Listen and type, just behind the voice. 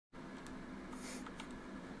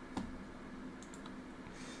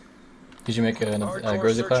Did you make a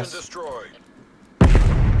Groza class?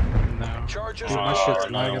 No. Dude, my shit's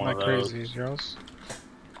lagging like crazy. Yours?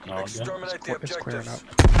 No, It's clearing up.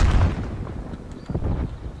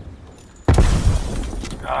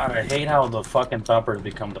 God, I hate how the fucking thumpers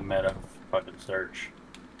become the meta fucking search.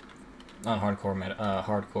 Not hardcore meta.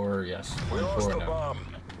 Hardcore, yes. Hardcore, no.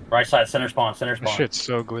 Right side, center spawn, center This spawn. shit's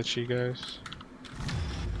so glitchy, guys.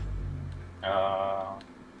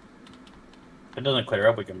 If it doesn't clear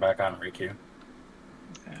up, we can back on and requeue.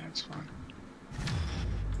 Yeah, it's fine.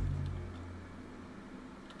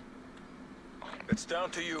 It's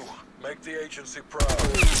down to you. Make the agency proud.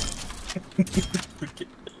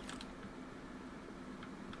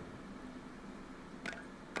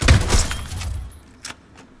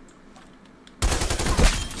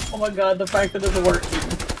 Oh my god, the fact that it doesn't work.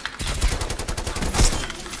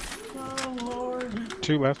 Oh lord.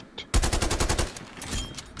 2 left.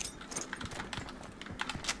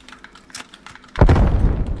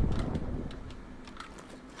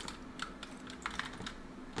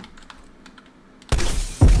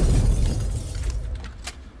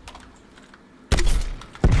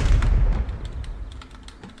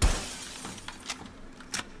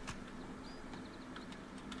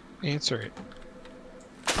 Answer it.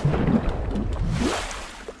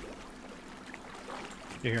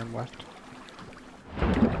 You hear him left?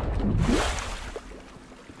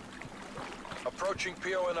 Approaching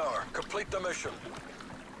PONR. Complete the mission.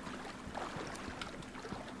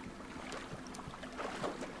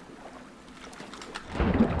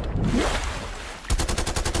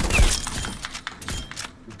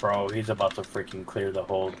 Bro, he's about to freaking clear the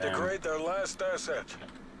whole damn. Degrade their last asset.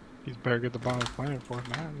 He's better get the bomb he's planning for it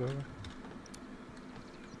now, though.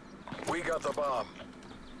 We got the bomb.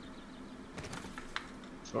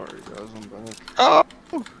 Sorry guys, I'm back. Oh!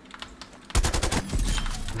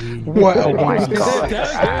 What? Oh my god.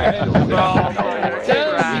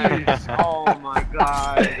 Oh my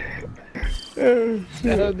god.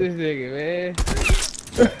 Help this nigga, man.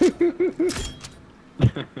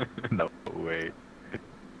 No way.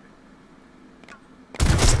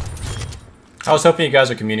 I was hoping you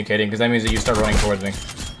guys are communicating, because that means that you start running towards me.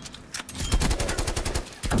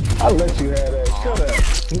 I'll let you have that. Shut up.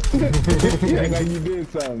 You act like you did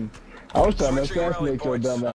something. I was trying to assassinate your dumb ass.